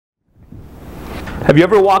Have you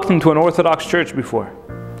ever walked into an Orthodox church before?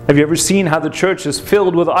 Have you ever seen how the church is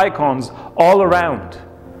filled with icons all around?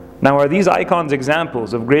 Now, are these icons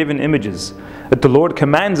examples of graven images that the Lord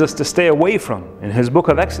commands us to stay away from in His book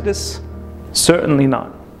of Exodus? Certainly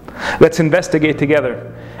not. Let's investigate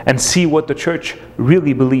together and see what the church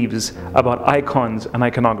really believes about icons and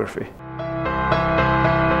iconography.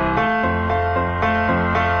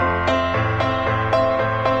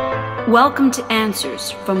 Welcome to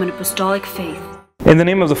Answers from an Apostolic Faith. In the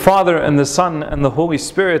name of the Father, and the Son, and the Holy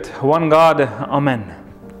Spirit, one God, Amen.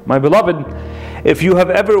 My beloved, if you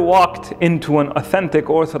have ever walked into an authentic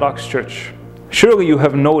Orthodox church, surely you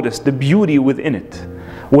have noticed the beauty within it,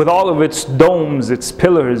 with all of its domes, its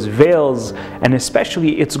pillars, veils, and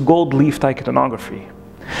especially its gold-leafed iconography.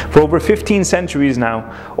 For over 15 centuries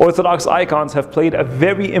now, Orthodox icons have played a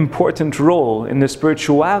very important role in the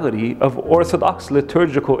spirituality of Orthodox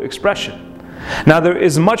liturgical expression. Now, there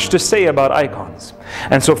is much to say about icons,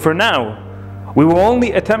 and so for now, we will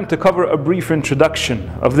only attempt to cover a brief introduction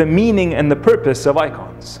of the meaning and the purpose of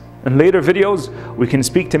icons. In later videos, we can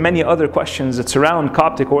speak to many other questions that surround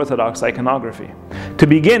Coptic Orthodox iconography. To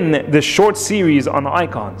begin this short series on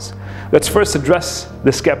icons, let's first address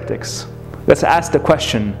the skeptics. Let's ask the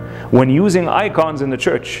question, when using icons in the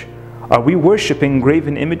church, are we worshiping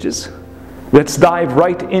graven images? Let's dive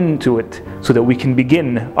right into it so that we can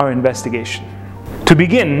begin our investigation. To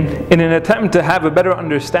begin, in an attempt to have a better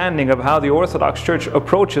understanding of how the Orthodox Church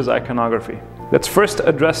approaches iconography, let's first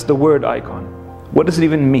address the word icon. What does it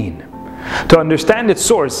even mean? To understand its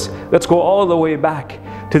source, let's go all the way back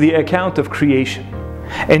to the account of creation.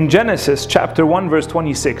 In Genesis chapter 1 verse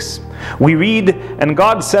 26, we read, "And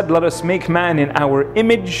God said, let us make man in our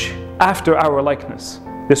image, after our likeness."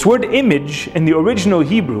 This word image in the original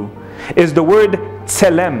Hebrew is the word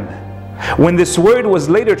tselem. When this word was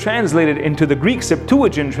later translated into the Greek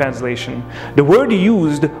Septuagint translation, the word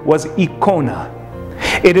used was icona.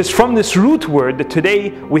 It is from this root word that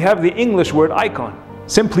today we have the English word icon,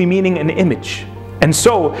 simply meaning an image. And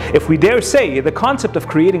so, if we dare say, the concept of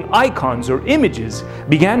creating icons or images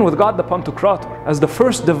began with God the Pantocrator as the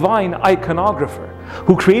first divine iconographer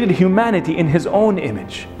who created humanity in His own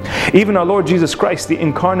image. Even our Lord Jesus Christ, the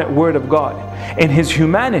incarnate Word of God, in His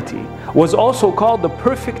humanity was also called the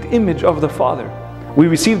perfect image of the Father. We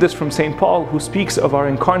receive this from St. Paul, who speaks of our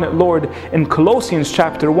incarnate Lord in Colossians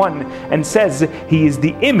chapter 1 and says He is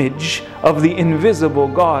the image of the invisible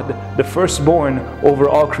God, the firstborn over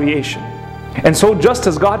all creation. And so just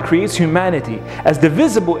as God creates humanity as the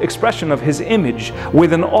visible expression of His image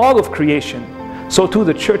within all of creation, so too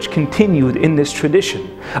the church continued in this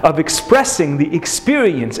tradition of expressing the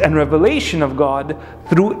experience and revelation of God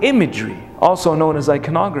through imagery, also known as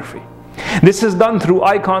iconography. This is done through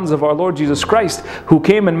icons of our Lord Jesus Christ, who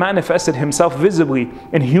came and manifested Himself visibly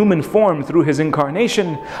in human form through His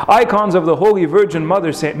incarnation, icons of the Holy Virgin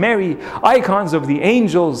Mother, St. Mary, icons of the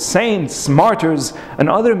angels, saints, martyrs, and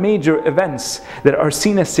other major events that are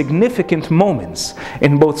seen as significant moments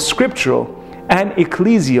in both scriptural and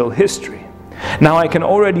ecclesial history. Now, I can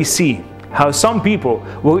already see how some people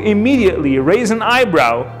will immediately raise an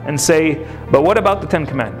eyebrow and say, but what about the Ten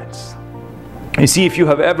Commandments? You see, if you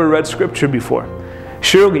have ever read scripture before,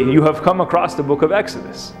 surely you have come across the book of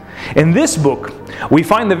Exodus. In this book, we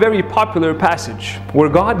find the very popular passage where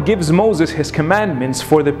God gives Moses his commandments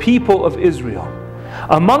for the people of Israel.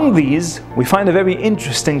 Among these, we find a very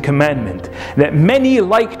interesting commandment that many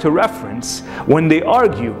like to reference when they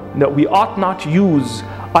argue that we ought not use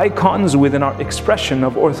icons within our expression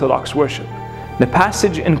of Orthodox worship. The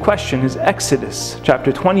passage in question is Exodus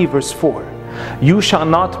chapter 20 verse 4. "You shall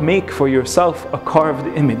not make for yourself a carved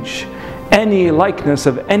image, any likeness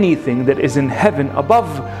of anything that is in heaven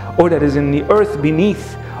above, or that is in the earth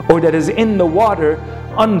beneath, or that is in the water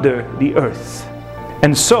under the earth."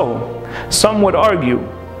 And so, some would argue,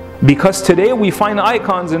 because today we find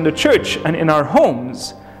icons in the church and in our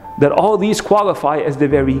homes, that all these qualify as the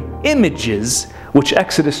very images which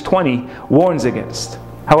Exodus 20 warns against.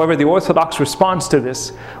 However, the Orthodox response to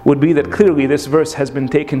this would be that clearly this verse has been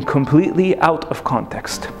taken completely out of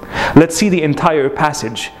context. Let's see the entire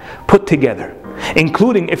passage put together,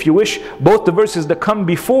 including, if you wish, both the verses that come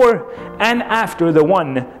before and after the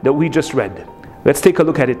one that we just read. Let's take a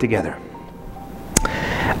look at it together.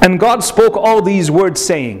 "And God spoke all these words,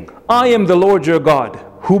 saying, I am the Lord your God,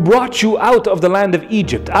 who brought you out of the land of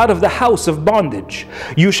Egypt, out of the house of bondage.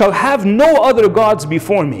 You shall have no other gods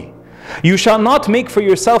before me. You shall not make for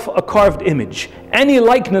yourself a carved image, any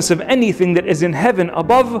likeness of anything that is in heaven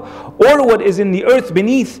above, or what is in the earth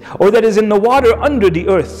beneath, or that is in the water under the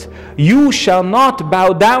earth. You shall not bow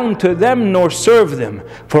down to them nor serve them,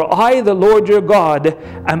 for I, the Lord your God,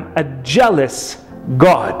 am a jealous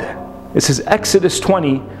God. This is Exodus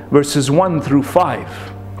 20, verses 1 through 5.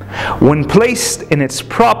 When placed in its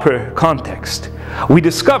proper context, we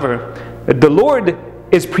discover that the Lord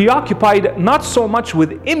is preoccupied not so much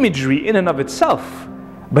with imagery in and of itself,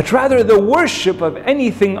 but rather the worship of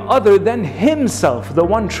anything other than Himself, the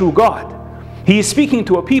one true God. He is speaking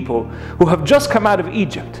to a people who have just come out of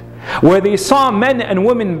Egypt, where they saw men and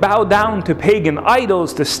women bow down to pagan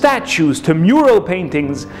idols, to statues, to mural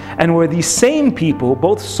paintings, and where these same people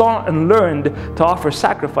both saw and learned to offer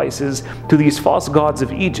sacrifices to these false gods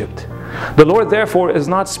of Egypt. The Lord therefore is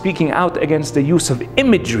not speaking out against the use of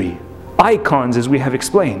imagery, icons as we have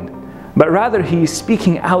explained, but rather He is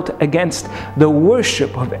speaking out against the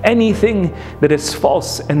worship of anything that is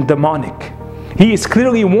false and demonic. He is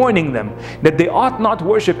clearly warning them that they ought not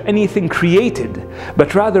worship anything created,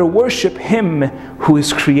 but rather worship Him who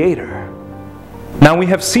is Creator. Now we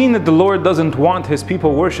have seen that the Lord doesn't want His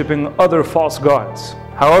people worshiping other false gods.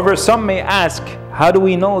 However, some may ask, how do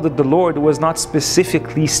we know that the Lord was not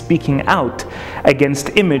specifically speaking out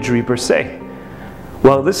against imagery per se?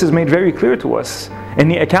 Well, this is made very clear to us in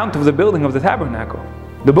the account of the building of the tabernacle.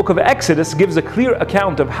 The book of Exodus gives a clear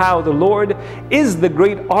account of how the Lord is the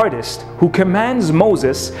great artist who commands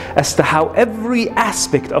Moses as to how every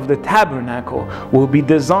aspect of the tabernacle will be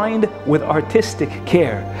designed with artistic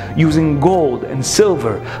care, using gold and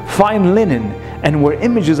silver, fine linen, and where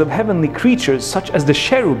images of heavenly creatures such as the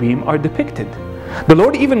cherubim are depicted. The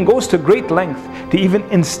Lord even goes to great length to even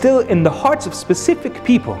instill in the hearts of specific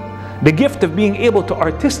people the gift of being able to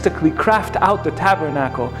artistically craft out the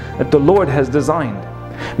tabernacle that the Lord has designed.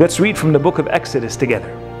 Let's read from the book of Exodus together.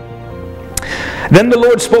 Then the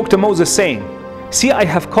Lord spoke to Moses, saying, See, I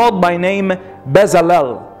have called by name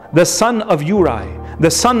Bezalel, the son of Uri,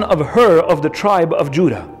 the son of Hur of the tribe of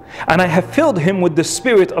Judah. And I have filled him with the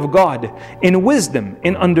Spirit of God, in wisdom,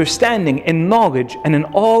 in understanding, in knowledge, and in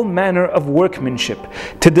all manner of workmanship,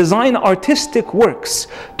 to design artistic works,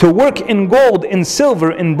 to work in gold, in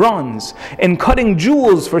silver, in bronze, in cutting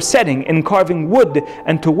jewels for setting, in carving wood,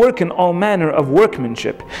 and to work in all manner of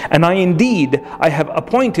workmanship. And I have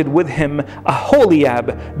appointed with him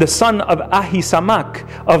Aholiab, the son of Ahisamach,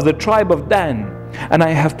 of the tribe of Dan. And I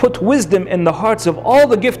have put wisdom in the hearts of all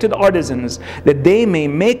the gifted artisans, that they may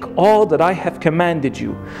make all that I have commanded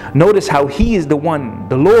you. Notice how He is the one,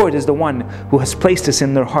 the Lord is the one who has placed this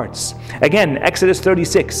in their hearts. Again, Exodus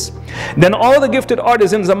 36. Then all the gifted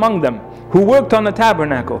artisans among them, who worked on the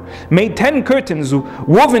tabernacle, made 10 curtains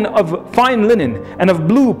woven of fine linen, and of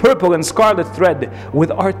blue, purple, and scarlet thread.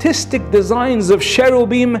 With artistic designs of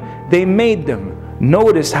cherubim, they made them.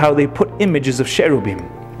 Notice how they put images of cherubim.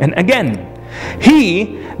 And again,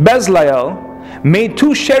 he, Bezalel, made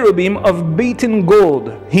 2 cherubim of beaten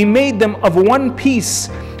gold. He made them of one piece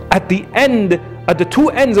at the 2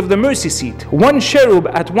 ends of the mercy seat. One cherub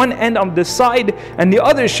at one end on this side, and the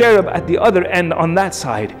other cherub at the other end on that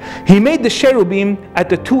side. He made the cherubim at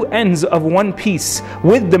the 2 ends of one piece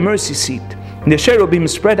with the mercy seat. The cherubim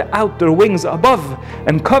spread out their wings above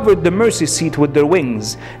and covered the mercy seat with their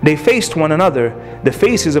wings. They faced one another. The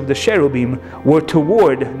faces of the cherubim were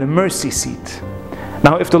toward the mercy seat.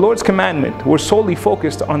 Now, if the Lord's commandment were solely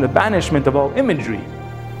focused on the banishment of all imagery,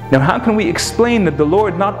 now how can we explain that the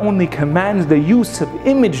Lord not only commands the use of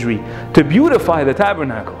imagery to beautify the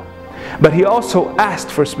tabernacle, but He also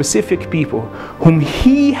asked for specific people whom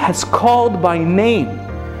He has called by name,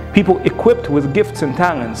 people equipped with gifts and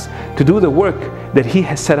talents to do the work that He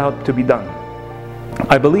has set out to be done?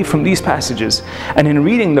 I believe from these passages, and in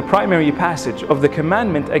reading the primary passage of the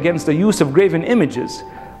commandment against the use of graven images,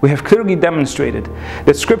 we have clearly demonstrated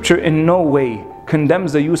that Scripture in no way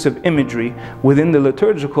condemns the use of imagery within the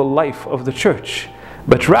liturgical life of the Church,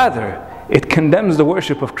 but rather it condemns the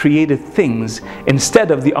worship of created things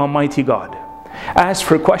instead of the Almighty God. As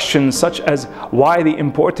for questions such as why the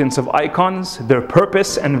importance of icons, their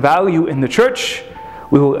purpose and value in the Church,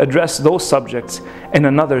 we will address those subjects in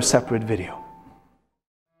another separate video.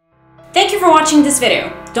 Thank you for watching this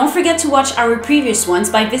video. Don't forget to watch our previous ones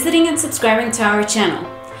by visiting and subscribing to our channel.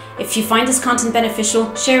 If you find this content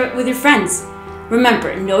beneficial, share it with your friends.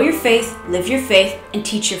 Remember, know your faith, live your faith, and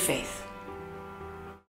teach your faith.